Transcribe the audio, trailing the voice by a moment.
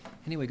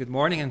Anyway, good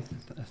morning, and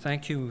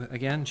thank you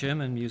again, Jim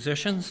and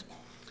musicians.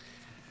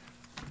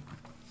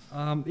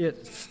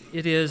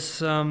 It is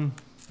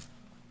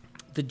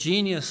the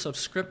genius of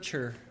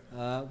Scripture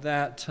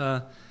that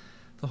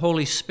the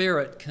Holy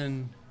Spirit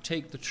can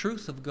take the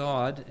truth of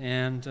God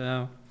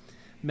and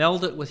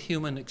meld it with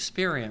human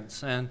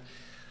experience. And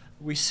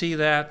we see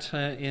that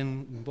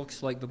in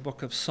books like the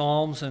Book of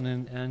Psalms and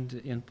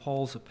in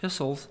Paul's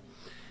epistles.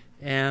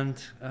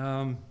 And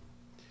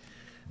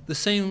the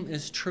same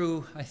is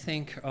true, I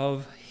think,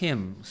 of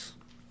hymns.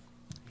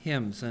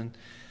 And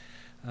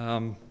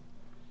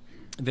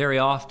very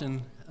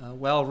often,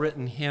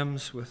 well-written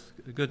hymns with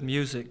good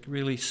music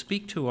really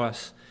speak to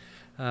us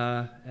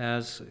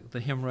as the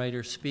hymn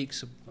writer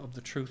speaks of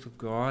the truth of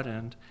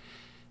God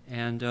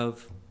and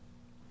of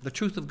the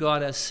truth of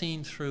God as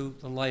seen through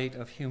the light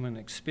of human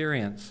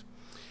experience.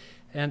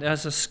 And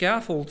as a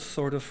scaffold,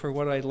 sort of, for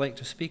what I'd like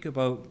to speak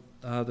about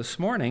this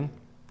morning,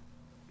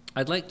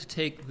 I'd like to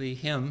take the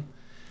hymn,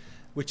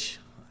 which,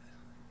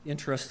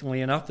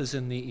 interestingly enough, is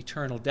in the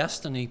Eternal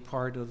Destiny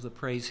part of the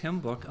Praise Hymn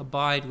book,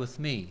 Abide With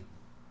Me.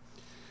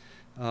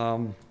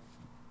 You'll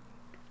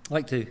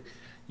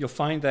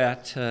find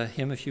that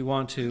hymn if you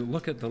want to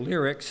look at the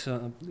lyrics.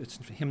 It's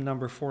hymn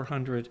number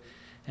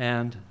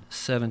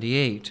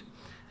 478.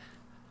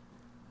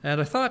 And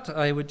I thought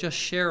I would just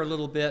share a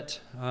little bit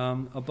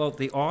about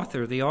the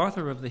author. The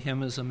author of the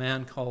hymn is a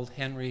man called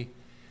Henry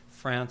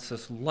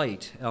Francis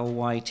Lyte,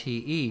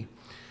 L-Y-T-E.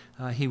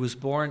 He was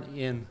born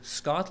in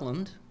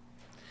Scotland,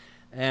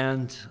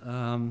 and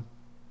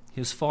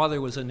his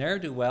father was a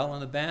ne'er-do-well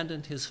and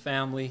abandoned his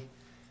family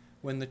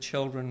when the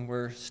children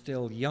were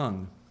still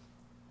young.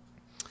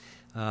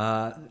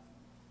 Henry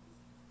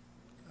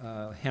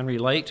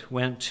Lyte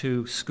went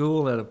to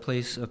school at a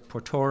place of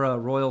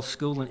Portora Royal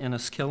School in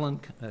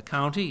Enniskillen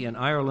County in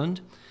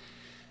Ireland,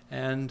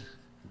 and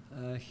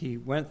he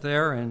went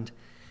there and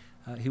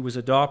he was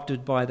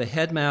adopted by the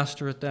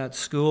headmaster at that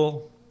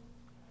school.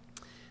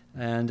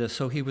 And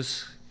so he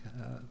was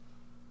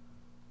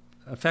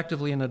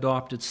effectively an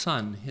adopted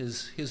son.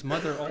 His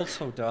mother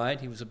also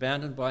died. He was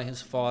abandoned by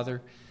his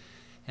father,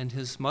 and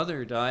his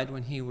mother died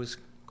when he was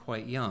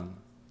quite young.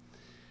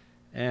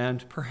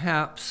 And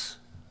perhaps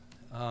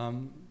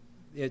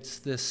it's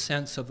this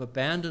sense of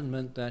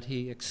abandonment that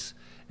he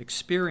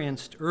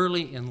experienced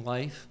early in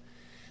life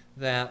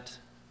that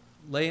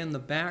lay in the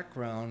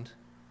background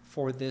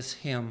for this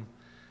hymn,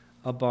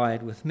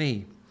 Abide With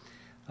Me.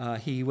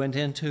 He went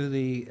into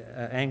the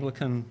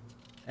Anglican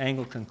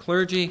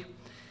clergy,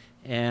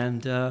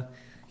 and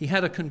he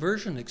had a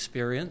conversion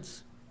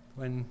experience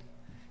when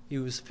he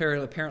was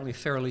apparently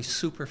fairly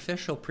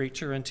superficial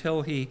preacher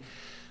until he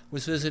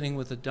was visiting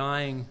with a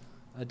dying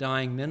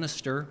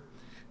minister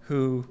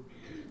who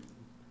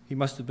he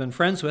must have been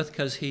friends with,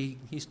 because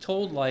he's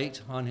told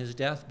Lyte on his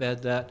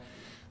deathbed that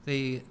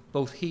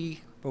both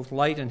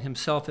Lyte and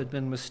himself had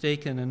been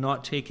mistaken in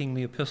not taking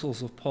the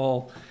epistles of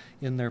Paul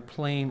in their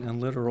plain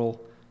and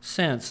literal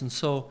sense. And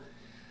so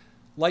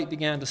Lyte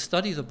began to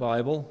study the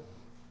Bible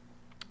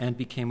and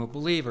became a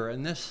believer.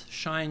 And this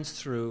shines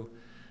through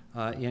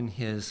in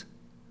his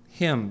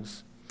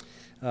hymns.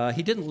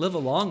 He didn't live a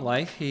long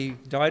life. He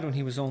died when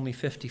he was only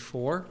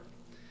 54.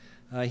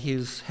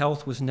 His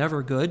health was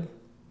never good.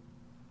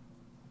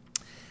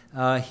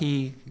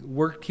 He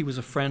was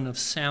a friend of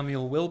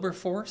Samuel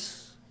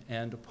Wilberforce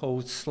and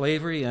opposed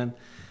slavery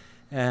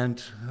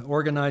and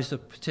organized a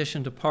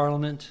petition to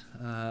Parliament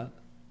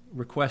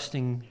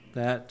requesting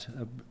that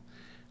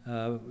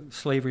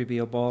slavery be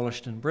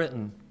abolished in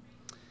Britain.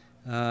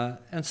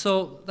 And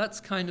so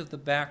that's kind of the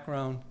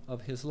background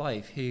of his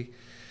life. He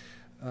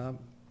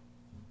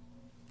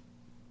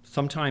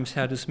sometimes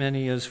had as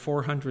many as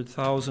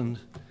 400,000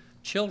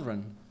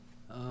 children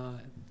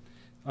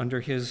under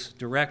his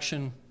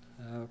direction,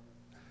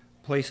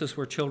 places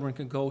where children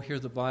could go hear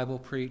the Bible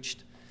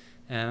preached,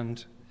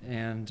 and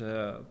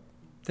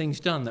things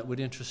done that would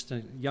interest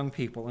young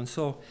people. And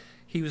so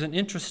he was an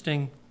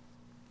interesting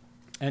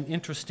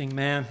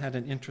man, had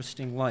an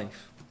interesting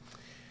life.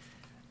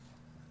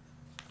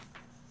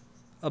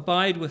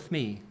 Abide With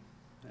Me.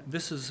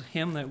 This is a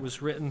hymn that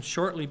was written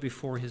shortly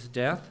before his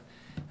death,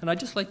 and I'd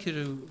just like you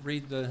to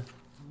read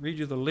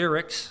you the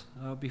lyrics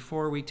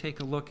before we take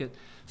a look at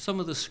some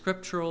of the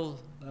scriptural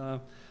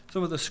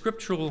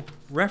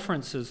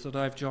references that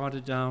I've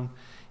jotted down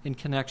in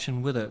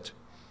connection with it.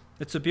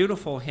 It's a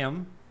beautiful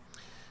hymn,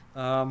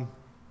 and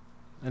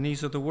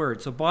these are the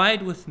words: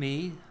 Abide with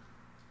me,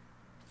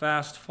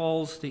 fast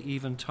falls the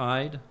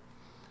eventide.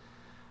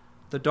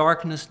 The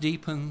darkness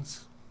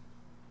deepens,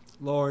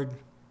 Lord,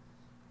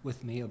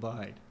 with me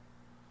abide.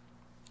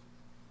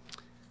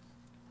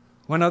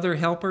 When other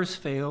helpers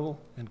fail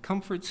and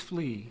comforts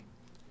flee,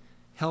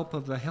 help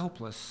of the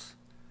helpless,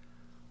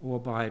 O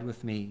abide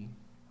with me.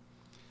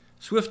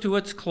 Swift to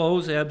its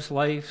close ebbs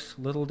life's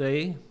little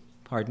day.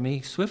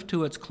 Swift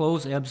to its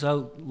close ebbs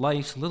out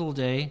life's little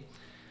day.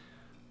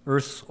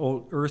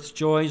 Earth's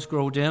joys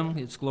grow dim,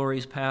 its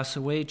glories pass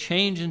away.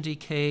 Change and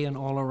decay, and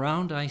all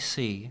around I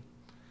see.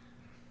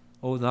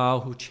 O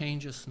thou who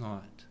changest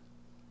not,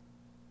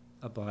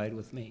 abide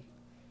with me.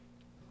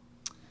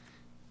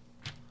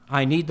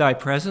 I need thy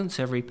presence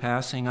every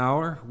passing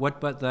hour. What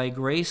but thy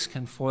grace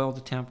can foil the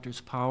tempter's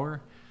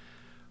power?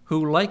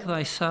 Who like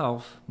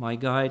thyself my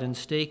guide and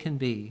stay can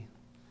be,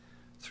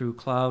 through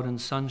cloud and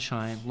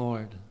sunshine,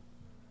 Lord,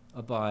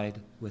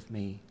 abide with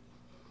me.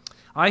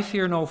 I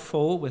fear no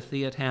foe with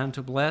thee at hand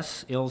to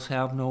bless. Ills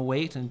have no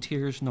weight and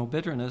tears no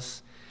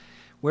bitterness.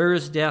 Where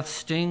is death's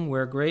sting,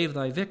 where grave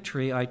thy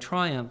victory, I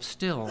triumph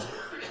still,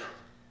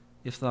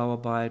 if thou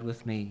abide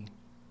with me.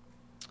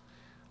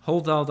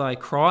 Hold thou thy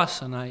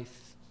cross, and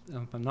if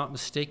I'm not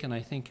mistaken, I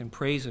think in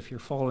praise, if you're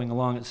following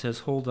along, it says,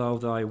 hold thou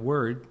thy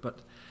word, but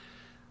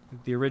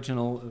the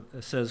original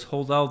says,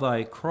 hold thou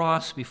thy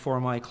cross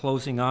before my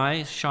closing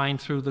eyes, shine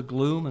through the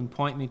gloom and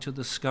point me to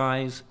the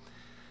skies.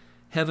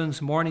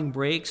 Heaven's morning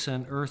breaks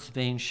and earth's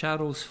vain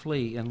shadows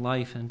flee in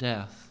life and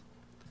death.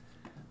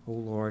 O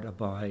Lord,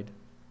 abide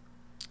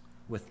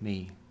with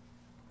me.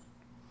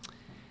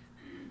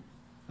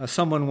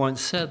 Someone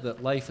once said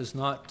that life is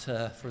not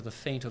for the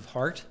faint of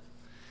heart,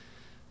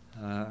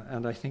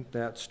 and I think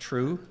that's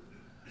true.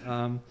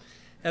 And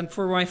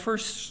for my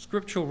first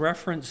scriptural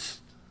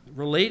reference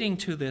relating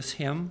to this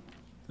hymn,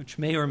 which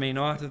may or may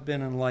not have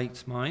been in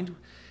Light's mind,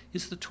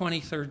 is the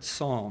 23rd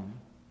Psalm.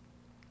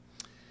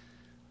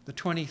 The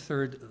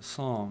 23rd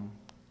Psalm.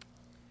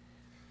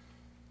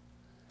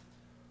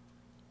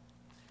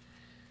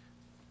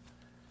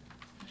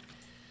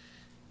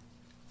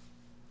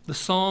 The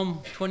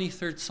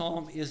 23rd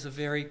Psalm, is a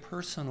very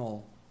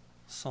personal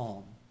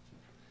psalm.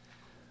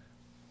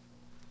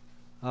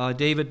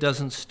 David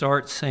doesn't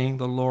start saying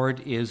the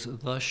Lord is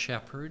the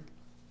shepherd.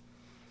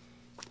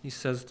 He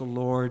says the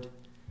Lord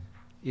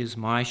is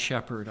my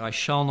shepherd. I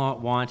shall not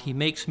want. He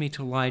makes me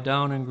to lie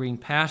down in green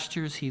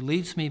pastures. He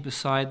leads me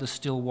beside the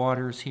still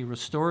waters. He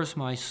restores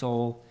my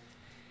soul.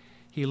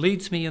 He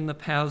leads me in the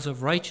paths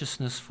of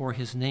righteousness for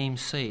his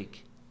name's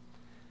sake.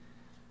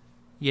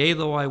 Yea,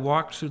 though I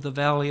walk through the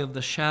valley of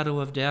the shadow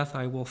of death,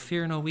 I will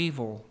fear no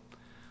evil,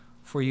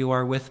 for you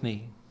are with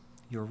me.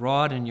 Your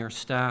rod and your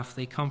staff,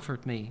 they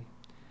comfort me.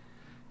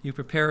 You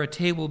prepare a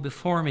table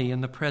before me in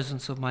the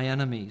presence of my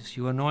enemies.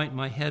 You anoint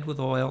my head with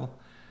oil.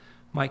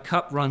 My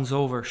cup runs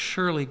over.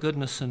 Surely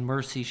goodness and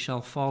mercy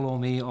shall follow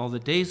me all the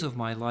days of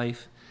my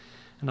life,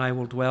 and I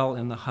will dwell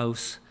in the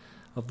house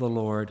of the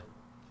Lord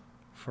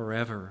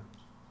forever.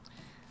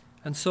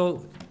 And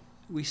so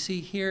we see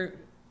here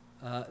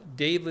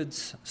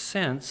David's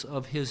sense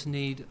of his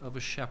need of a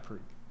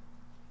shepherd.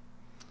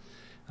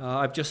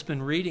 I've just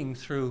been reading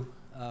through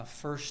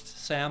 1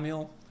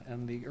 Samuel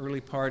and the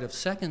early part of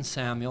 2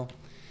 Samuel,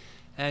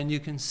 and you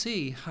can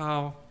see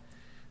how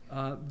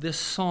this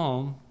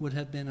psalm would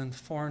have been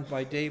informed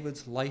by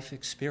David's life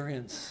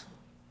experience.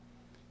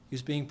 He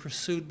was being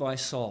pursued by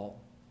Saul.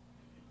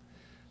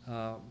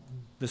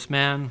 This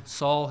man,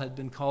 Saul, had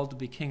been called to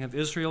be king of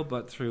Israel,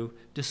 but through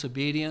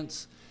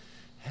disobedience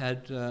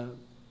had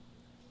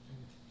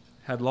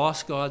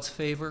lost God's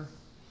favor,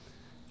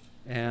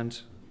 and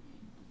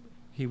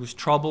he was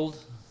troubled.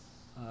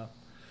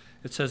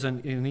 It says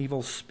an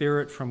evil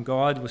spirit from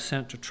God was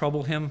sent to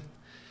trouble him.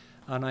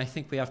 And I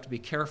think we have to be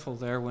careful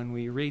there when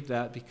we read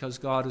that, because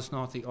God is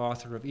not the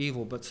author of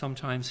evil, but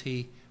sometimes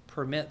he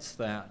permits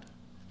that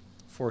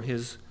for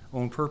his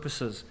own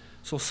purposes.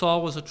 So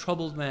Saul was a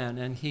troubled man,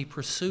 and he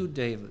pursued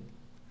David.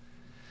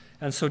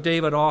 And so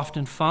David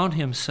often found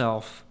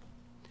himself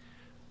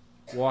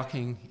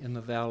walking in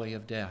the valley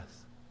of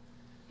death.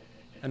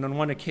 And on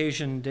one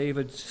occasion,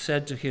 David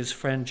said to his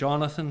friend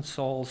Jonathan,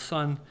 Saul's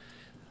son,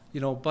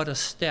 but a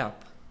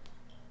step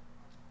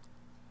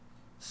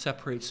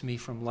separates me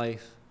from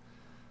life,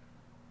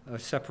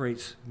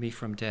 separates me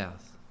from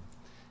death.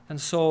 And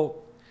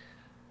so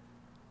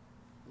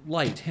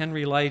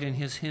Henry Light in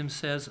his hymn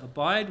says,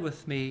 abide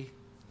with me,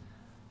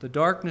 the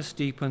darkness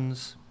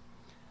deepens.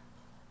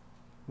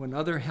 When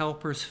other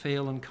helpers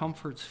fail and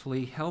comforts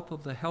flee, help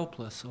of the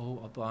helpless,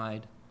 oh,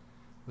 abide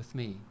with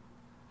me.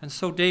 And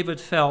so David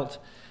felt,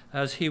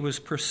 as he was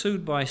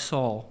pursued by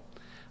Saul,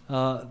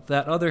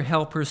 that other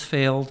helpers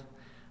failed,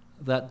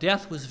 that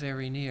death was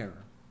very near.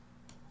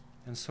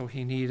 And so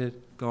he needed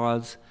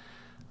God's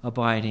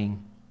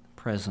abiding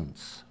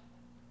presence.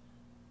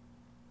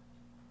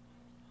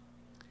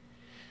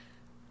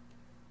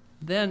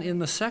 Then in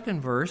the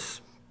second verse,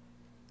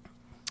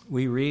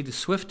 we read,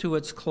 swift to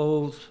its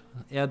close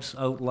ebbs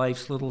out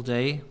life's little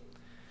day.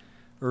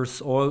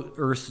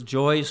 Earth's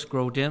joys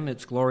grow dim,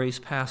 its glories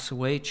pass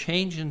away.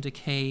 Change and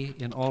decay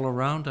in all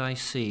around I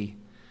see.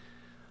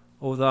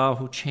 O thou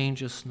who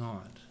changest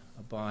not,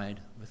 abide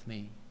with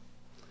me.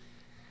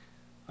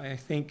 I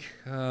think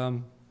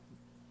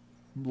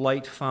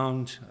Light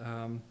found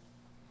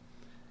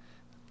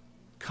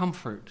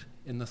comfort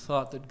in the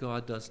thought that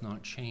God does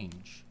not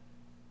change.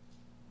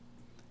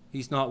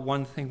 He's not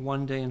one thing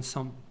one day and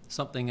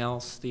something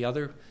else the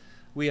other.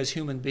 We as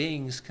human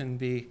beings can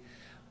be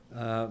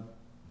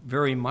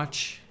very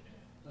much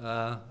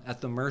at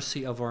the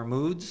mercy of our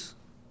moods,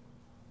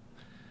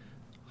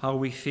 how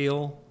we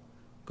feel.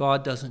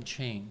 God doesn't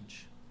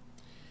change.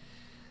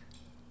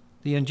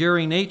 The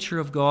enduring nature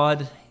of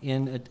God,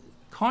 in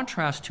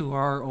contrast to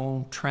our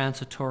own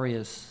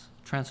transitoriness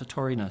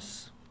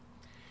transitoriness.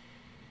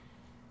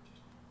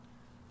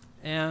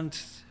 And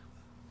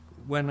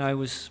when I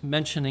was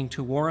mentioning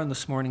to Warren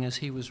this morning as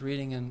he was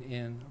reading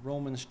in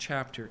Romans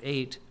chapter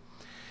 8,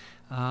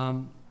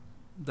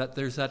 that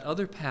there's that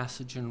other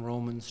passage in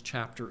Romans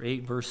chapter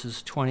 8,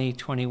 verses 20,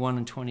 21,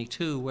 and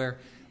 22, where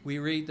we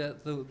read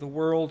that the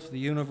world, the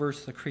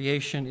universe, the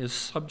creation is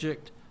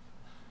subject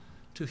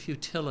to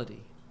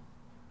futility.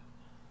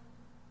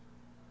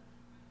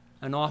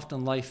 And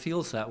often life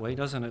feels that way,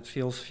 doesn't it? It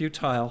feels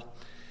futile.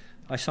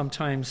 I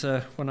sometimes,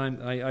 when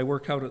I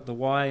work out at the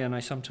Y, and I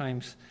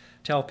sometimes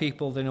tell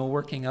people that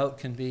working out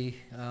can be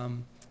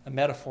a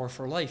metaphor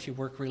for life. You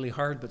work really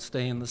hard but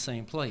stay in the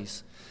same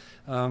place.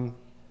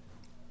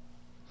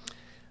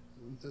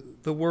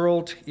 The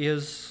world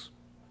is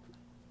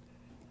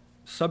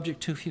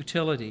subject to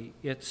futility.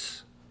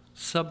 It's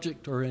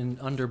subject or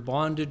under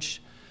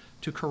bondage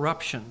to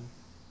corruption.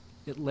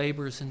 It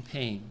labors in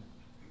pain.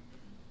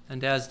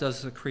 And as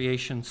does the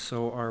creation,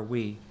 so are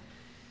we.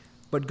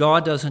 But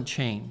God doesn't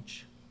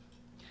change.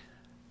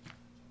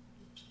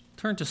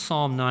 Turn to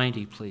Psalm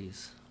 90,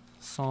 please.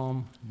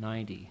 Psalm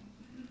 90.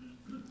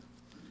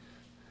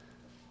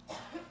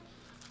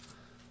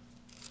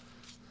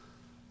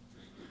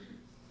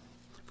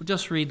 We'll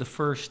just read the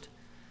first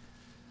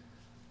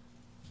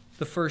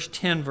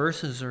 10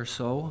 verses or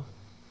so.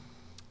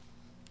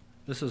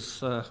 This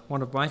is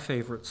one of my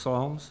favorite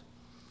psalms.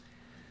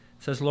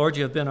 It says, Lord,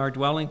 you have been our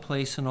dwelling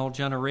place in all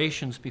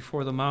generations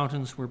before the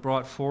mountains were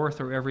brought forth,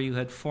 or ever you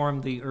had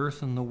formed the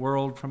earth and the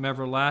world. From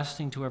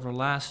everlasting to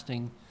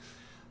everlasting,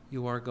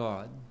 you are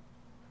God.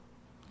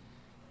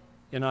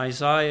 In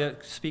Isaiah,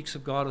 it speaks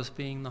of God as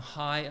being the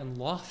high and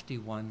lofty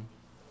one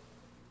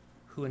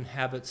who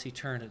inhabits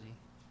eternity.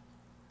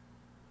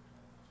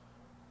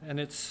 And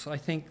it's, I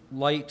think,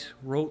 Light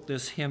wrote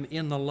this hymn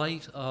in the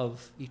light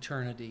of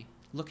eternity,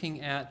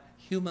 looking at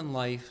human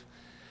life,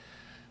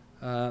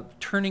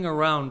 turning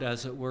around,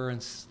 as it were,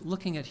 and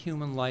looking at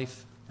human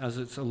life as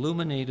it's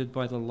illuminated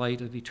by the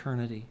light of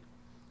eternity.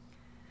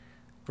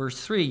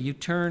 Verse 3, you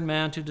turn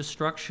man to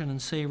destruction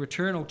and say,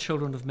 return, O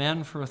children of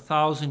men, for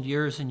 1,000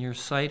 years in your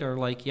sight are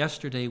like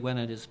yesterday when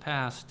it is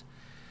past,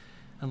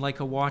 and like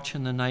a watch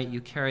in the night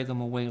you carry them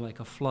away like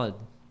a flood.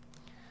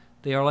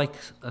 They are like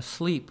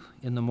asleep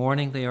in the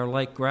morning. They are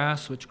like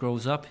grass which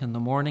grows up in the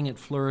morning. It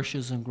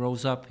flourishes and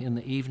grows up in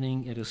the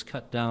evening. It is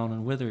cut down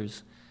and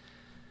withers.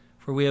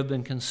 For we have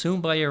been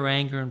consumed by your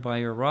anger, and by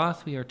your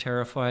wrath we are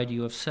terrified.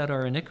 You have set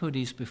our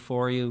iniquities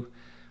before you,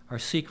 our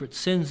secret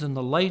sins in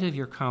the light of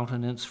your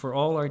countenance. For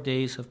all our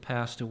days have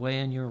passed away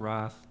in your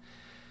wrath.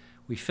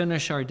 We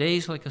finish our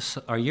days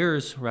our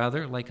years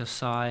like a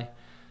sigh.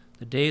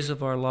 The days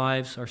of our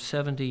lives are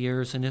 70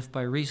 years, and if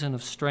by reason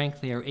of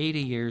strength they are 80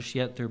 years,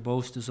 yet their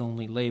boast is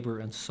only labor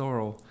and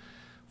sorrow,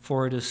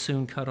 for it is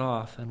soon cut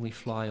off, and we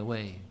fly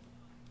away.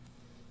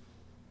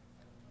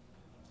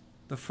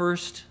 The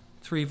first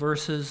two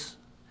verses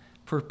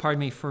of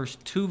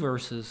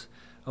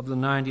the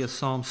 90th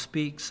Psalm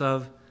speaks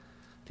of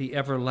the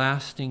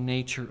everlasting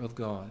nature of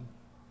God.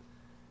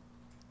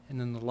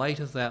 And in the light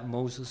of that,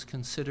 Moses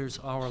considers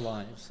our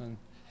lives. And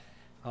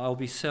I'll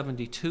be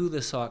 72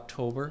 this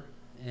October,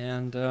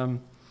 and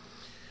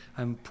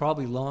I'm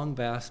probably long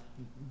past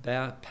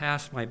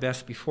my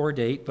best before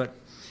date, but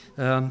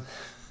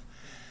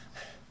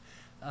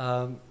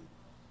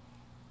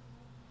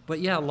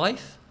yeah,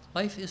 life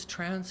is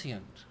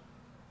transient.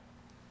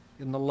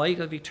 In the light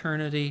of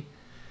eternity,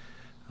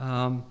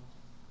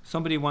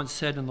 somebody once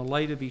said, in the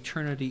light of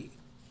eternity,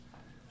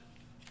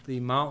 the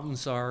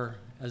mountains are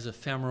as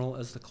ephemeral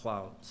as the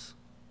clouds.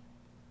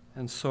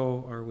 And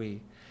so are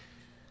we.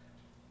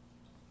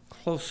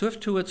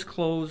 Swift to its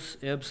close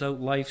ebbs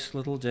out life's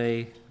little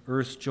day.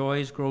 Earth's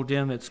joys grow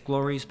dim, its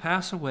glories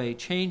pass away.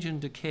 Change and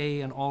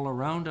decay, and all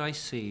around I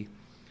see.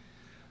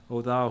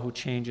 O thou who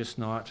changest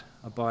not,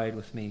 abide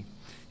with me.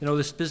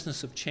 This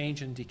business of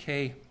change and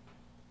decay,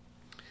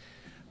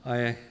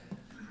 I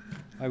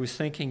was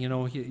thinking,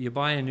 you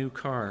buy a new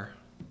car,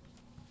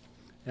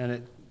 and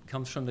it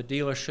comes from the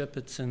dealership.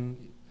 It's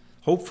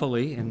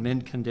hopefully in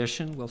mint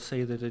condition. We'll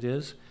say that it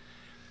is.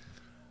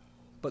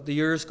 But the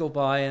years go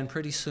by, and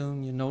pretty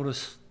soon you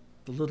notice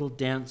the little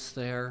dents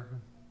there.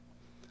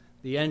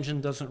 The engine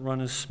doesn't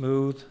run as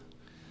smooth.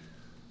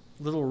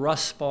 Little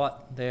rust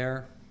spot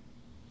there.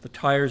 The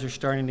tires are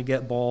starting to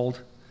get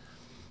bald.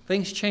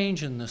 Things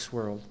change in this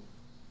world.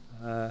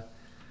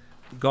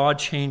 God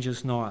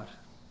changes not.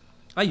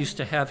 I used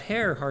to have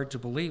hair, hard to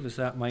believe as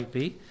that might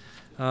be.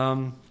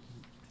 I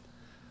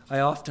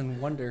often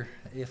wonder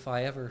if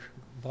I ever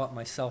bought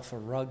myself a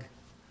rug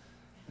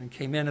and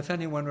came in, if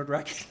anyone would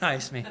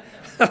recognize me.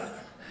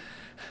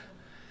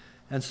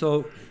 And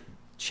so,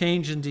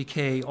 change and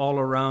decay all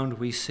around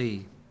we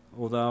see.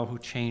 O thou who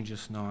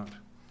changest not,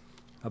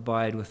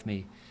 abide with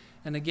me.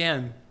 And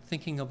again,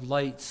 thinking of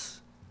Light's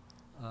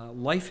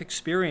life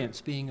experience,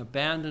 being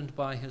abandoned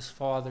by his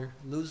father,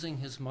 losing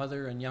his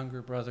mother and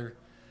younger brother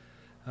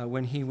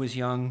when he was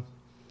young,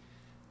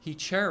 he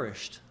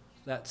cherished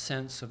that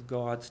sense of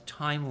God's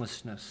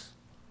timelessness,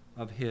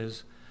 of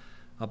his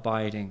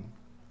abiding.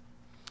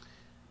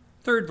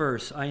 Third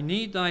verse, I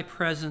need thy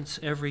presence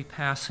every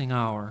passing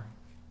hour.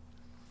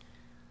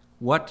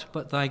 What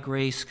but thy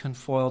grace can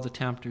foil the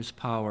tempter's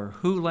power?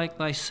 Who like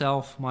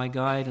thyself my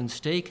guide and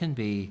stay can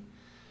be?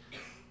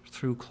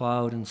 Through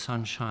cloud and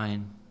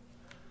sunshine,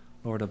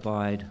 Lord,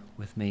 abide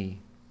with me.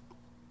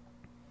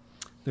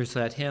 There's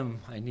that hymn,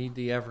 I need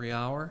thee every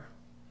hour.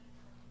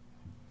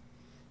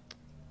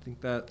 I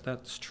think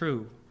that's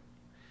true.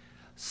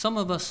 Some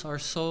of us are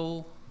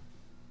so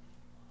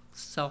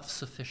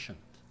self-sufficient.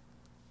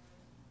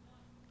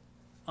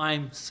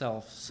 I'm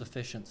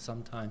self-sufficient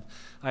sometimes.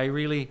 I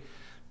really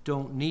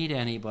don't need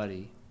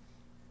anybody.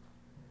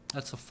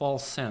 That's a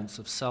false sense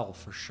of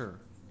self for sure.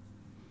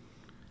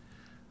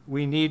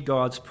 We need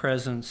God's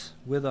presence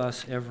with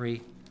us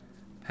every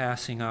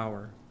passing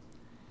hour.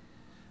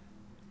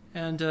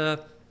 And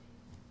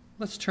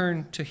let's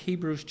turn to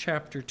Hebrews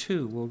chapter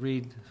 2. We'll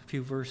read a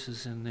few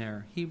verses in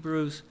there.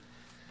 Hebrews,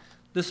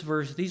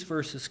 these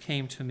verses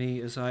came to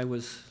me as I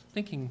was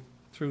thinking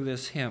through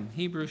this hymn.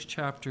 Hebrews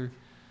chapter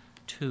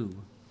 2.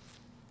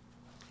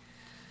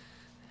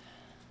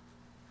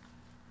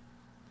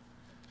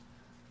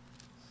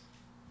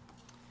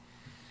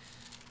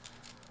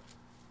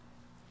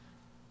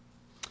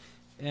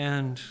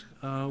 And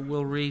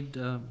we'll read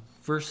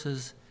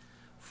verses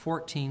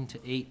 14 to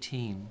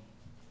 18.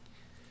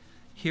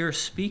 Here,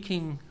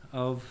 speaking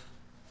of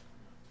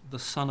the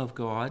Son of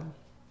God,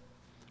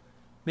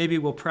 maybe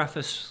we'll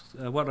preface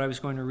what I was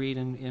going to read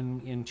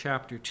in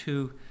chapter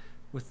 2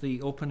 with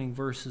the opening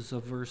verses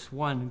of verse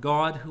 1.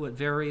 God, who at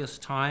various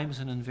times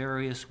and in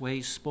various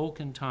ways spoke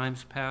in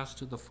times past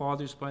to the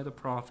fathers by the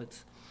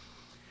prophets,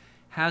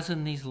 has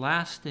in these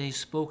last days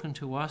spoken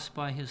to us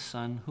by his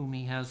Son, whom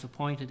he has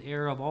appointed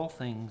heir of all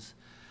things,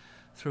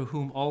 through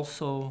whom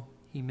also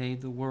he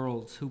made the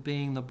worlds, who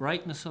being the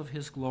brightness of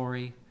his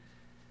glory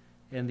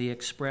and the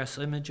express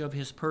image of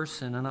his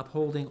person, and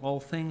upholding all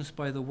things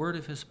by the word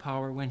of his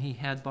power, when he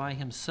had by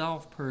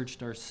himself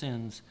purged our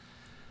sins,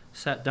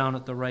 sat down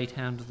at the right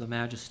hand of the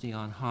Majesty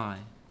on high.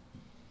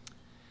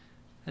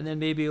 And then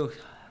maybe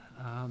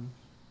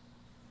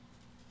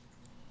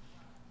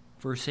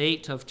verse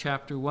 8 of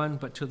chapter 1,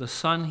 but to the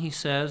Son, he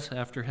says,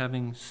 after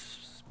having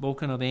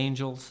spoken of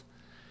angels,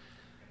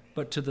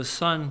 but to the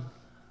Son,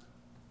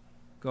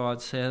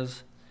 God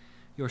says,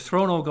 your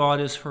throne, O God,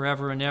 is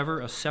forever and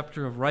ever. A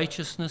scepter of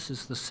righteousness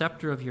is the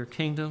scepter of your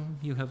kingdom.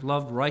 You have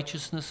loved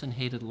righteousness and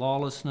hated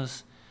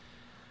lawlessness.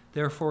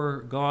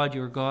 Therefore, God,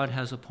 your God,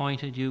 has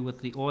appointed you with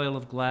the oil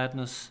of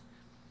gladness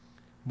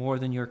more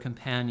than your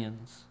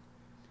companions.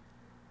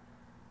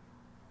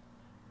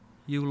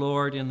 You,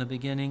 Lord, in the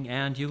beginning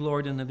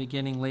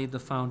laid the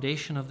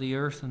foundation of the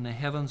earth, and the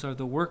heavens are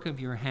the work of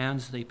your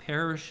hands. They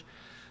perish,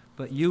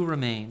 but you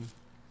remain.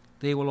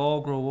 They will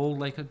all grow old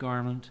like a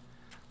garment.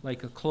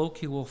 Like a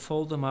cloak you will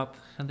fold them up,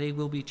 and they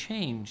will be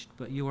changed,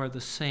 but you are the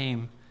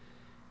same,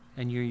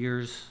 and your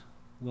years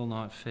will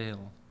not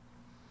fail.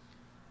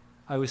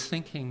 I was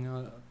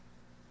thinking,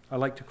 I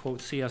like to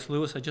quote C.S.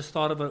 Lewis. I just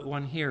thought about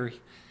one here.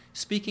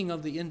 Speaking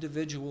of the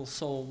individual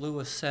soul,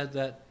 Lewis said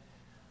that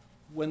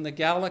when the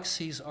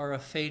galaxies are a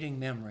fading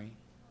memory,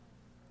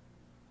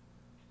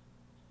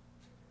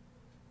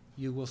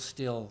 you will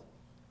still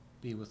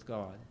be with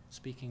God.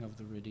 Speaking of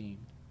the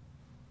redeemed.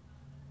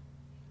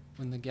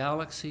 When the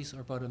galaxies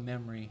are but a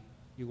memory,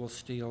 you will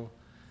still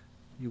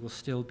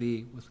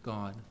be with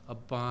God.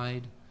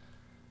 Abide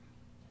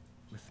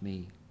with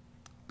me.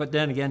 But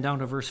then again, down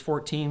to verse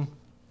 14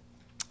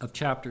 of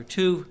chapter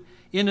 2,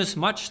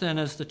 inasmuch then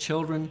as the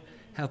children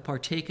have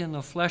partaken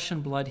of flesh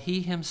and blood,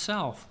 he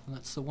himself, and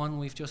that's the one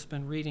we've just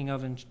been reading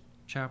of in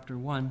chapter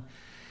 1,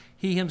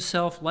 he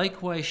himself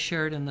likewise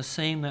shared in the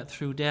same, that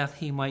through death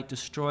he might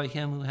destroy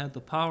him who had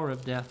the power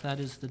of death, that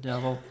is the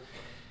devil,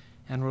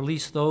 and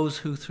release those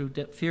who through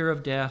fear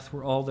of death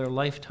were all their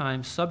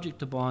lifetime subject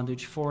to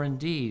bondage. For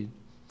indeed,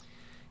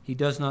 he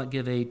does not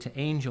give aid to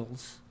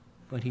angels,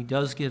 but he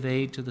does give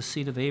aid to the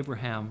seed of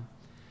Abraham.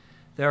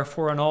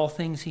 Therefore, in all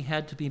things he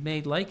had to be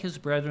made like his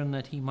brethren,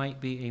 that he might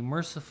be a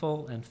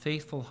merciful and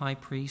faithful high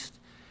priest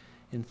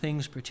in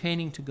things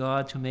pertaining to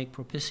God, to make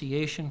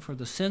propitiation for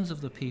the sins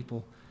of the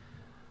people.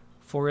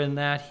 For in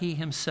that he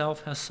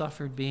himself has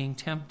suffered being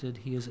tempted,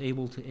 he is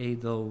able to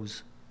aid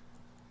those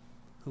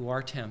who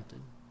are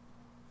tempted.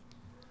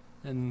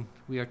 And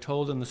we are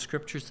told in the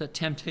scriptures that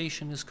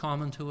temptation is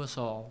common to us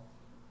all.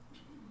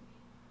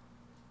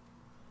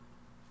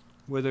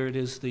 Whether it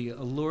is the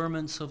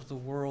allurements of the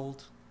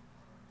world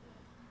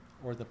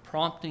or the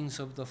promptings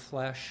of the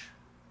flesh,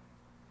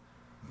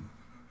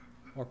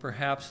 or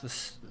perhaps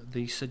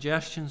the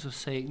suggestions of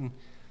Satan,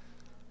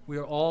 we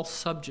are all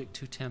subject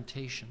to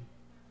temptation.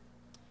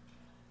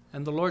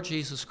 And the Lord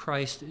Jesus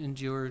Christ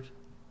endured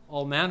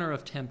all manner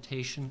of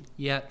temptation,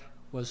 yet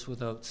was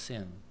without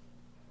sin.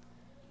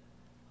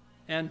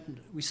 And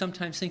we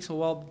sometimes think,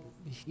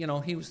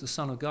 he was the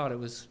Son of God.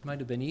 Might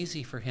have been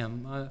easy for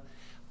him.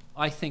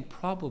 I think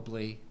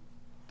probably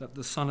that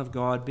the Son of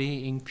God,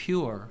 being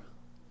pure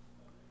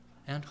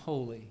and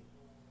holy,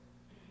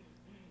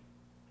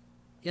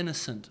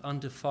 innocent,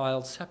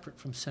 undefiled, separate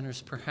from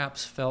sinners,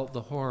 perhaps felt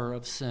the horror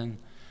of sin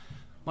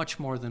much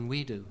more than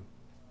we do.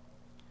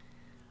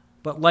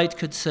 But light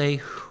could say,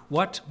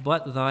 what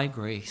but thy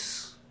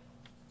grace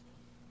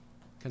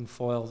can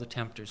foil the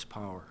tempter's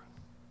power?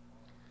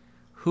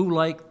 Who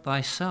like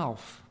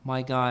thyself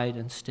my guide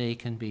and stay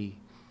can be?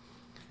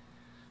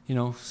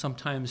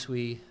 Sometimes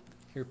we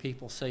hear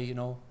people say,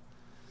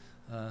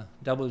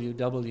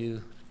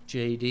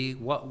 WWJD,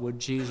 what would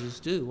Jesus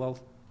do? Well,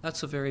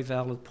 that's a very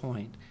valid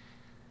point.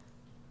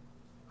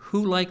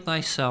 Who like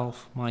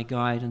thyself my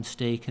guide and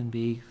stay can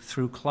be?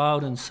 Through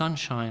cloud and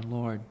sunshine,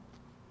 Lord,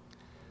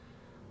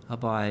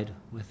 abide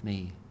with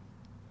me.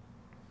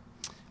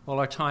 Well,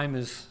 our time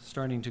is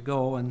starting to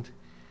go, and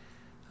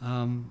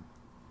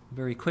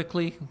very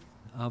quickly,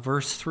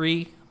 verse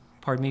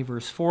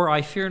 4,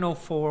 I fear no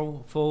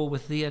foe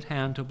with thee at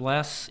hand to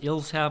bless,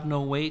 ills have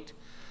no weight,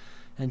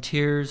 and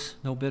tears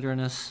no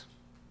bitterness.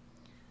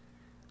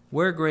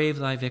 Where grave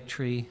thy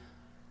victory,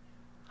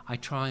 I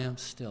triumph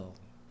still,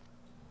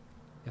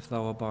 if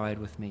thou abide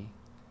with me.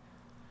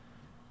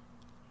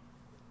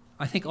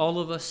 I think all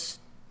of us,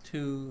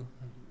 to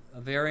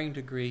a varying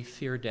degree,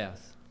 fear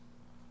death.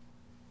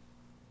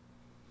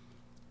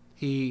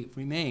 He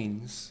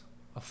remains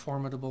a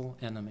formidable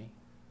enemy.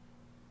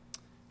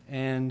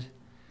 And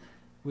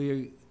we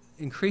are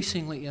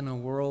increasingly in a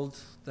world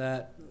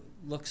that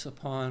looks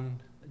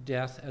upon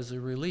death as a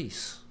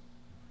release.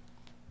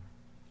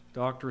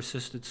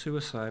 Doctor-assisted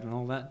suicide and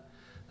all that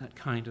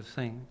kind of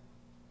thing.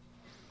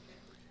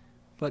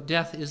 But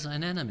death is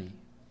an enemy.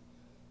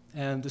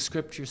 And the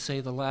scriptures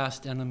say the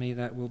last enemy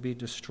that will be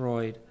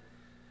destroyed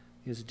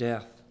is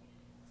death.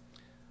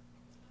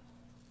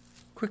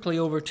 Quickly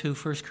over to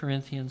 1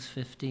 Corinthians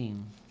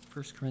 15.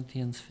 1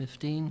 Corinthians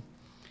 15.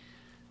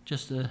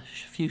 Just a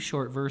few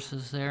short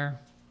verses there.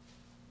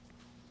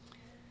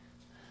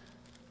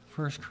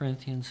 1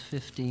 Corinthians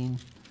 15.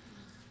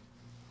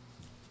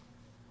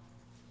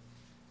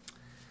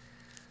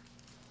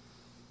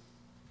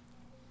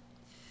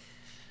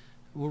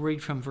 We'll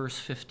read from verse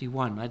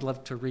 51. I'd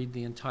love to read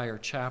the entire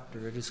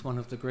chapter. It is one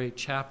of the great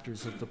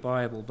chapters of the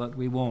Bible, but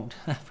we won't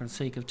for the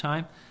sake of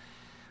time.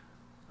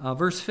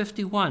 Verse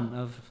 51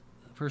 of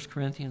 1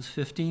 Corinthians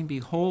 15,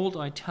 Behold,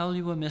 I tell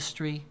you a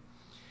mystery.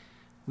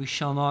 We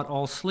shall not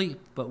all sleep,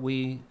 but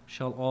we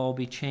shall all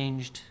be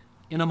changed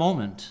in a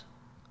moment,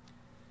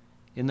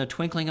 in the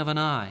twinkling of an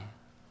eye,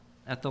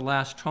 at the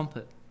last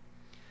trumpet.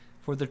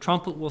 For the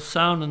trumpet will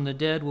sound, and the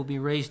dead will be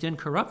raised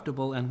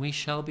incorruptible, and we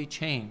shall be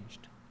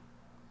changed.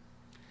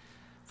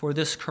 For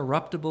this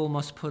corruptible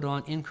must put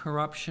on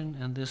incorruption,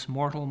 and this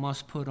mortal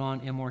must put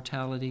on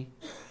immortality.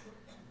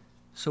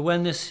 So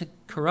when this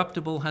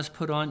corruptible has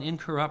put on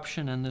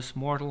incorruption, and this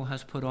mortal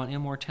has put on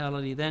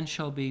immortality, then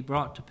shall be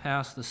brought to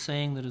pass the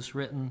saying that is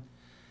written,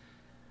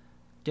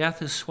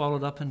 Death is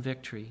swallowed up in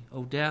victory.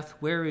 O death,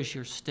 where is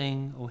your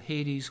sting? O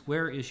Hades,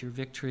 where is your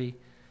victory?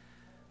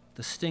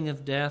 The sting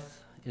of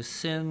death is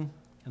sin,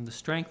 and the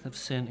strength of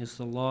sin is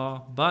the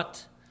law.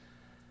 But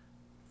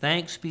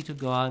thanks be to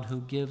God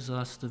who gives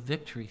us the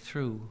victory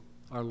through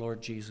our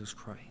Lord Jesus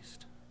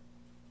Christ.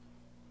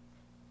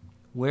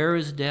 Where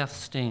is death's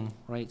sting,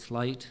 writes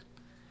Light?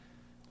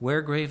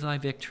 Where grave thy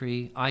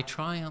victory? I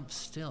triumph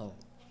still,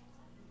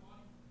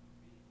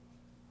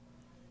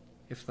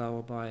 if thou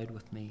abide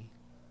with me.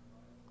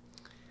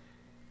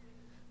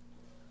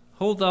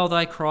 Hold thou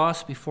thy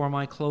cross before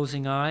my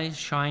closing eyes,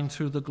 shine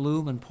through the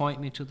gloom and point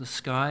me to the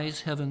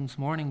skies. Heaven's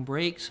morning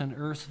breaks and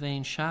earth's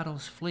vain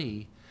shadows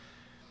flee.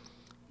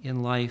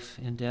 In life,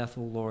 in death,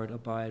 O Lord,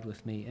 abide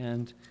with me.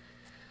 And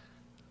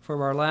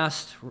for our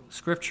last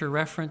scripture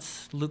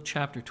reference, Luke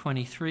chapter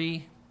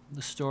 23,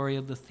 the story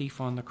of the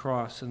thief on the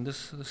cross. And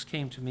this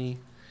came to me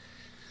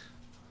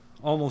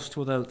almost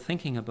without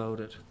thinking about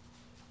it.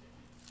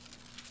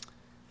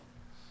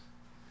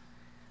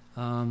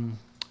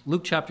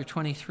 Luke chapter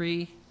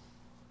 23.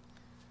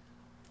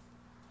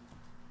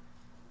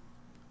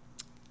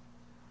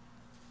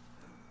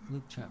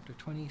 Luke chapter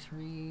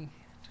 23.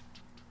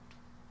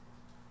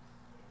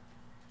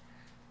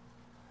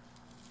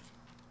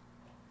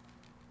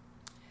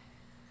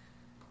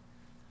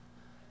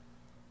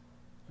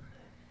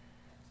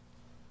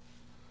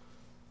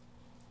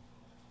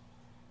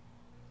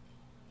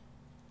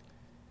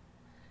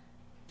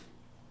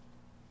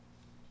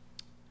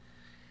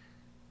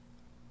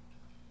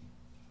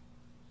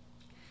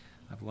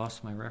 I've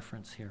lost my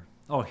reference here.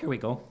 Oh, here we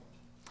go.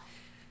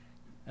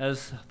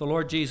 As the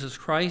Lord Jesus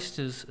Christ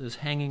is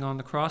hanging on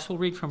the cross, we'll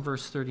read from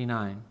verse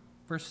 39.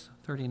 Verse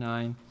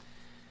 39.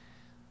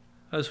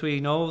 As we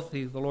know,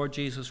 the Lord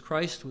Jesus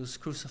Christ was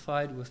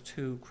crucified with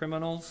two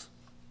criminals.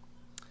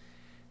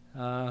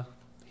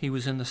 He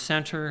was in the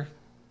center.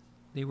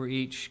 They were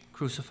each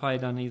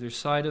crucified on either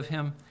side of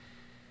him.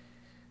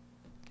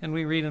 And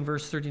we read in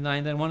verse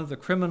 39, Then one of the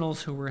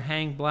criminals who were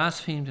hanged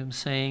blasphemed him,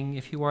 saying,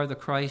 If you are the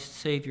Christ,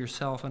 save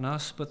yourself and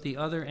us. But the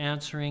other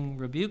answering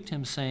rebuked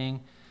him,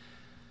 saying,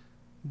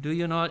 Do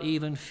you not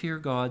even fear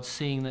God,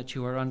 seeing that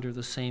you are under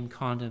the same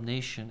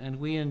condemnation? And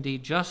we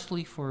indeed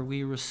justly, for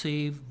we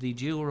receive the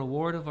due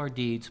reward of our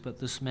deeds, but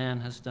this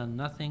man has done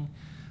nothing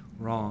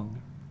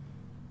wrong.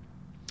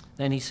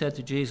 Then he said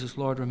to Jesus,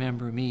 Lord,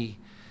 remember me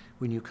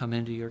when you come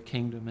into your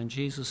kingdom. And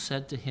Jesus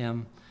said to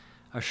him,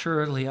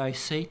 assuredly, I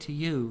say to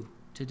you,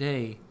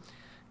 today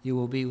you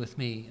will be with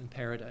me in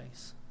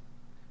paradise.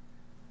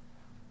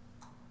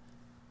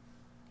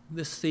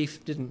 This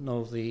thief didn't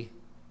know the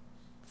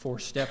 4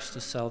 steps to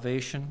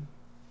salvation.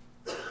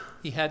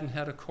 He hadn't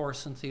had a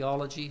course in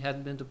theology,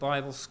 hadn't been to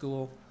Bible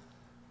school.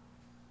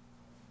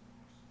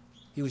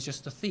 He was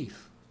just a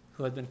thief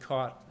who had been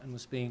caught and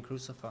was being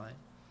crucified.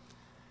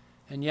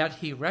 And yet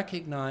he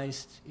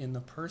recognized in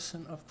the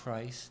person of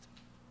Christ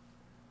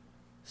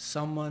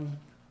someone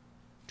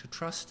to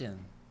trust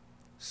in,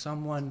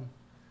 someone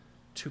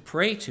to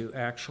pray to,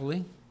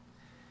 actually.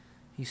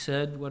 He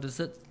said, what is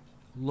it?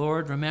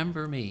 Lord,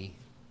 remember me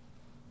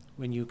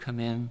when you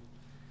come in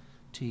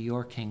to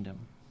your kingdom.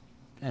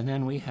 And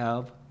then we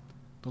have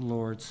the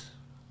Lord's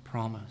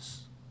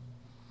promise.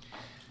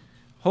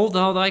 Hold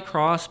thou thy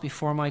cross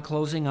before my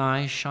closing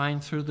eyes, shine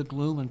through the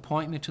gloom and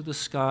point me to the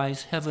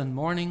skies. Heaven's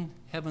morning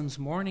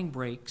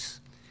breaks,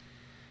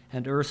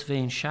 and earth's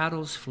vain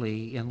shadows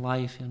flee. In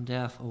life, in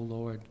death, O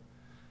Lord,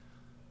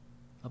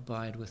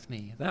 abide with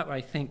me. That,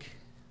 I think,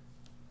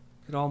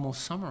 could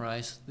almost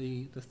summarize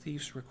the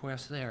thief's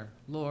request there.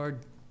 Lord,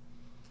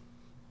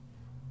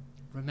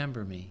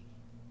 remember me.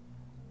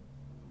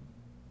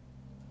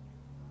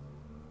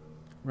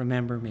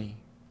 Remember me.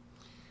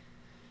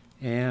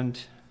 And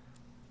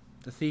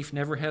the thief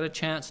never had a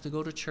chance to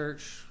go to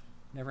church,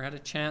 never had a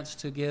chance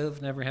to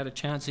give, never had a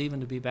chance even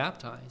to be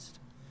baptized.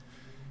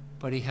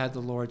 But he had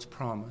the Lord's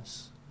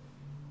promise.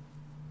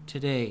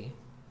 Today,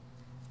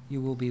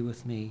 you will be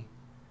with me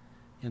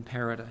in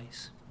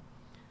paradise.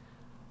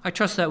 I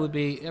trust that would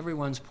be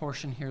everyone's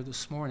portion here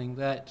this morning,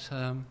 that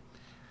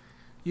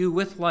you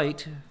with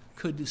light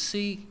could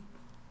see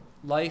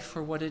life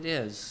for what it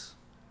is.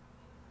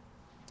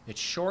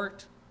 It's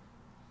short,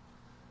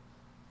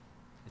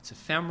 it's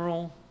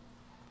ephemeral.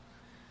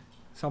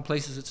 Some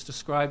places it's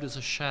described as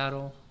a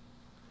shadow,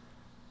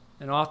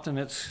 and often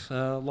it's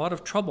a lot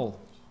of trouble.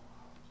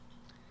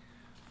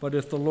 But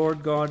if the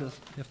Lord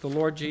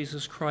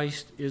Jesus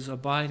Christ is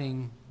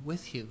abiding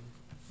with you,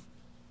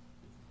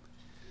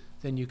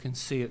 then you can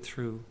see it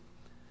through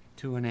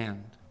to an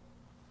end.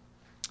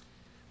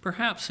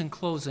 Perhaps in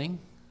closing,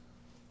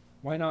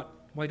 why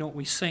don't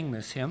we sing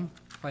this hymn?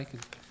 If I could,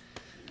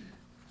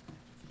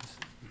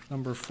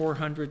 number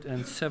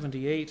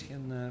 478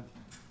 in the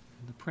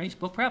praise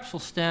book. Perhaps we'll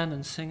stand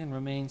and sing and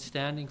remain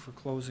standing for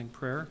closing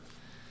prayer.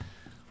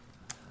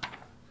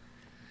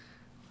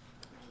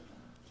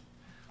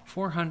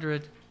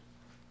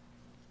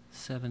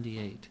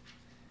 478.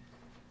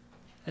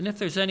 And if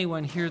there's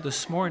anyone here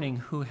this morning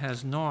who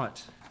has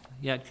not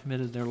yet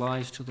committed their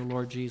lives to the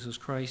Lord Jesus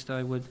Christ,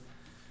 I would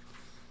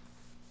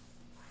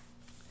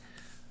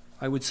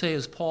say,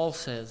 as Paul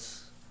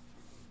says,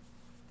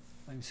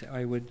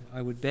 I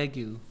would beg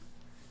you,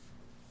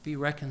 be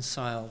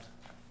reconciled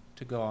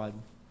to God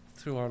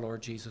through our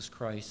Lord Jesus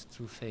Christ,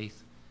 through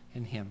faith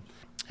in him.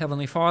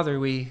 Heavenly Father,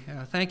 we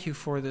thank you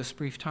for this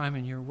brief time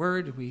in your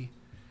word. We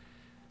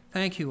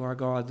thank you, our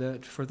God,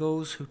 that for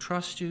those who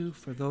trust you,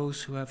 for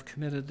those who have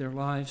committed their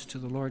lives to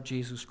the Lord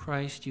Jesus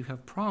Christ, you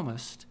have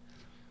promised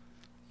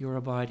your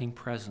abiding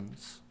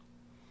presence.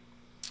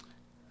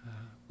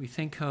 We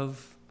think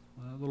of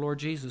the Lord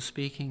Jesus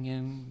speaking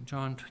in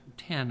John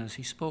 10 as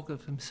he spoke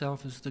of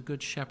himself as the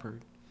Good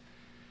Shepherd.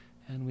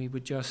 And we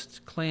would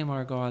just claim,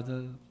 our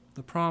God,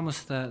 the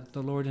promise that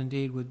the Lord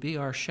indeed would be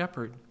our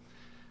shepherd,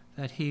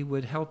 that he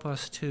would help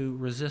us to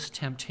resist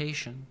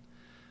temptation,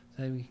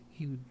 that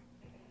he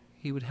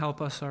would help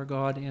us, our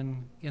God,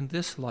 in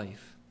this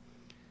life,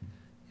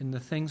 in the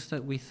things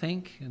that we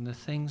think, in the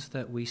things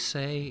that we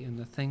say, in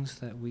the things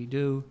that we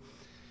do.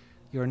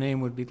 Your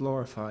name would be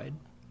glorified.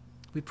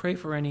 We pray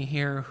for any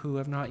here who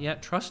have not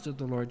yet trusted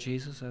the Lord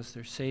Jesus as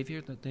their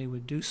Savior, that they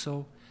would do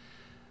so,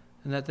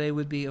 and that they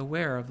would be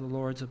aware of the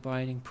Lord's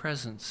abiding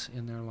presence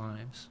in their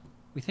lives.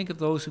 We think of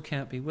those who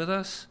can't be with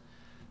us,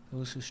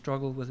 those who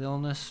struggle with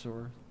illness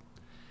or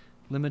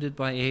limited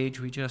by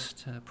age. We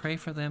just pray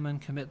for them and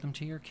commit them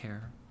to your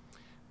care.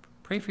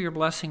 Pray for your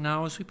blessing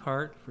now as we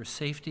part, for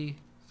safety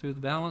through the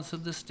balance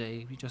of this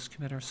day. We just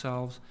commit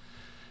ourselves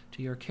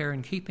to your care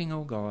and keeping,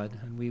 O God,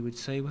 and we would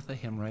say with the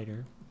hymn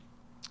writer,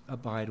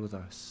 abide with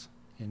us.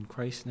 In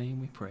Christ's name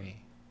we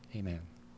pray. Amen.